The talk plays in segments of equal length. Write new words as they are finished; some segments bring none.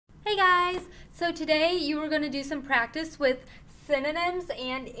guys, so today you are going to do some practice with synonyms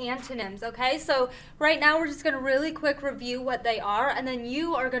and antonyms, okay? So right now we're just going to really quick review what they are, and then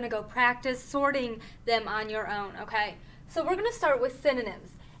you are going to go practice sorting them on your own, okay? So we're going to start with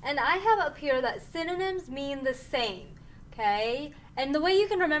synonyms, and I have up here that synonyms mean the same, okay? And the way you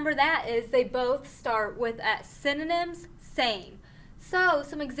can remember that is they both start with S. Synonyms, same. So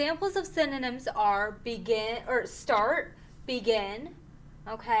some examples of synonyms are begin or start, begin,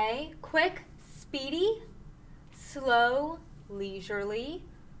 okay, quick, speedy, slow, leisurely,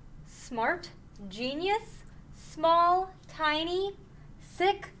 smart, genius, small, tiny,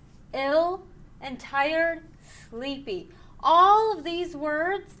 sick, ill, and tired, sleepy. All of these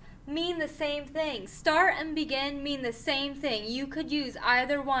words mean the same thing. Start and begin mean the same thing. You could use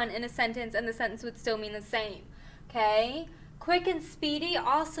either one in a sentence and the sentence would still mean the same, okay? Quick and speedy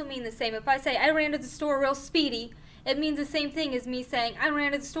also mean the same. If I say I ran to the store real speedy, it means the same thing as me saying I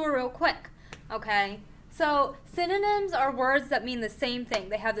ran to the store real quick, okay? So synonyms are words that mean the same thing.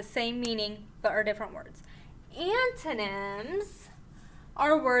 They have the same meaning but are different words. Antonyms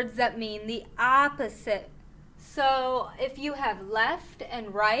are words that mean the opposite. So if you have left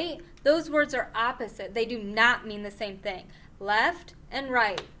and right, those words are opposite. They do not mean the same thing. Left and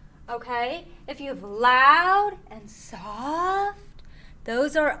right. Okay? If you have loud and soft,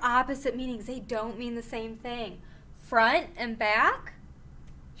 those are opposite meanings. They don't mean the same thing. Front and back,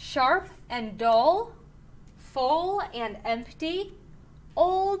 sharp and dull, full and empty,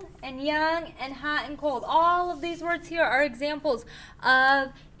 old and young, and hot and cold. All of these words here are examples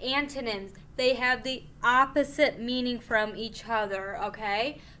of antonyms. They have the opposite meaning from each other,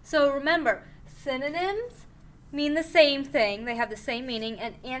 okay? So remember, synonyms mean the same thing. They have the same meaning,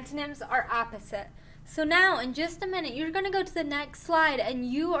 and antonyms are opposite. So now, in just a minute, you're going to go to the next slide, and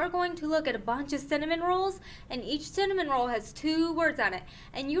you are going to look at a bunch of cinnamon rolls, and each cinnamon roll has 2 words on it.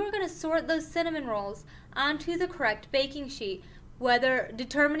 And you are going to sort those cinnamon rolls onto the correct baking sheet,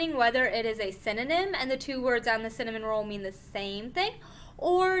 determining whether it is a synonym and the 2 words on the cinnamon roll mean the same thing,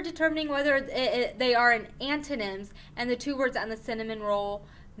 or determining whether they are an antonyms and the 2 words on the cinnamon roll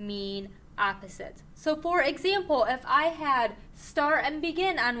mean opposites. So for example, if I had start and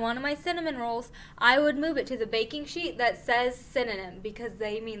begin on one of my cinnamon rolls, I would move it to the baking sheet that says synonym because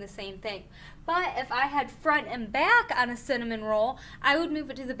they mean the same thing. But if I had front and back on a cinnamon roll, I would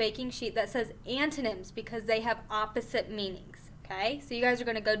move it to the baking sheet that says antonyms because they have opposite meanings. Okay, so you guys are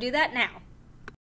going to go do that now.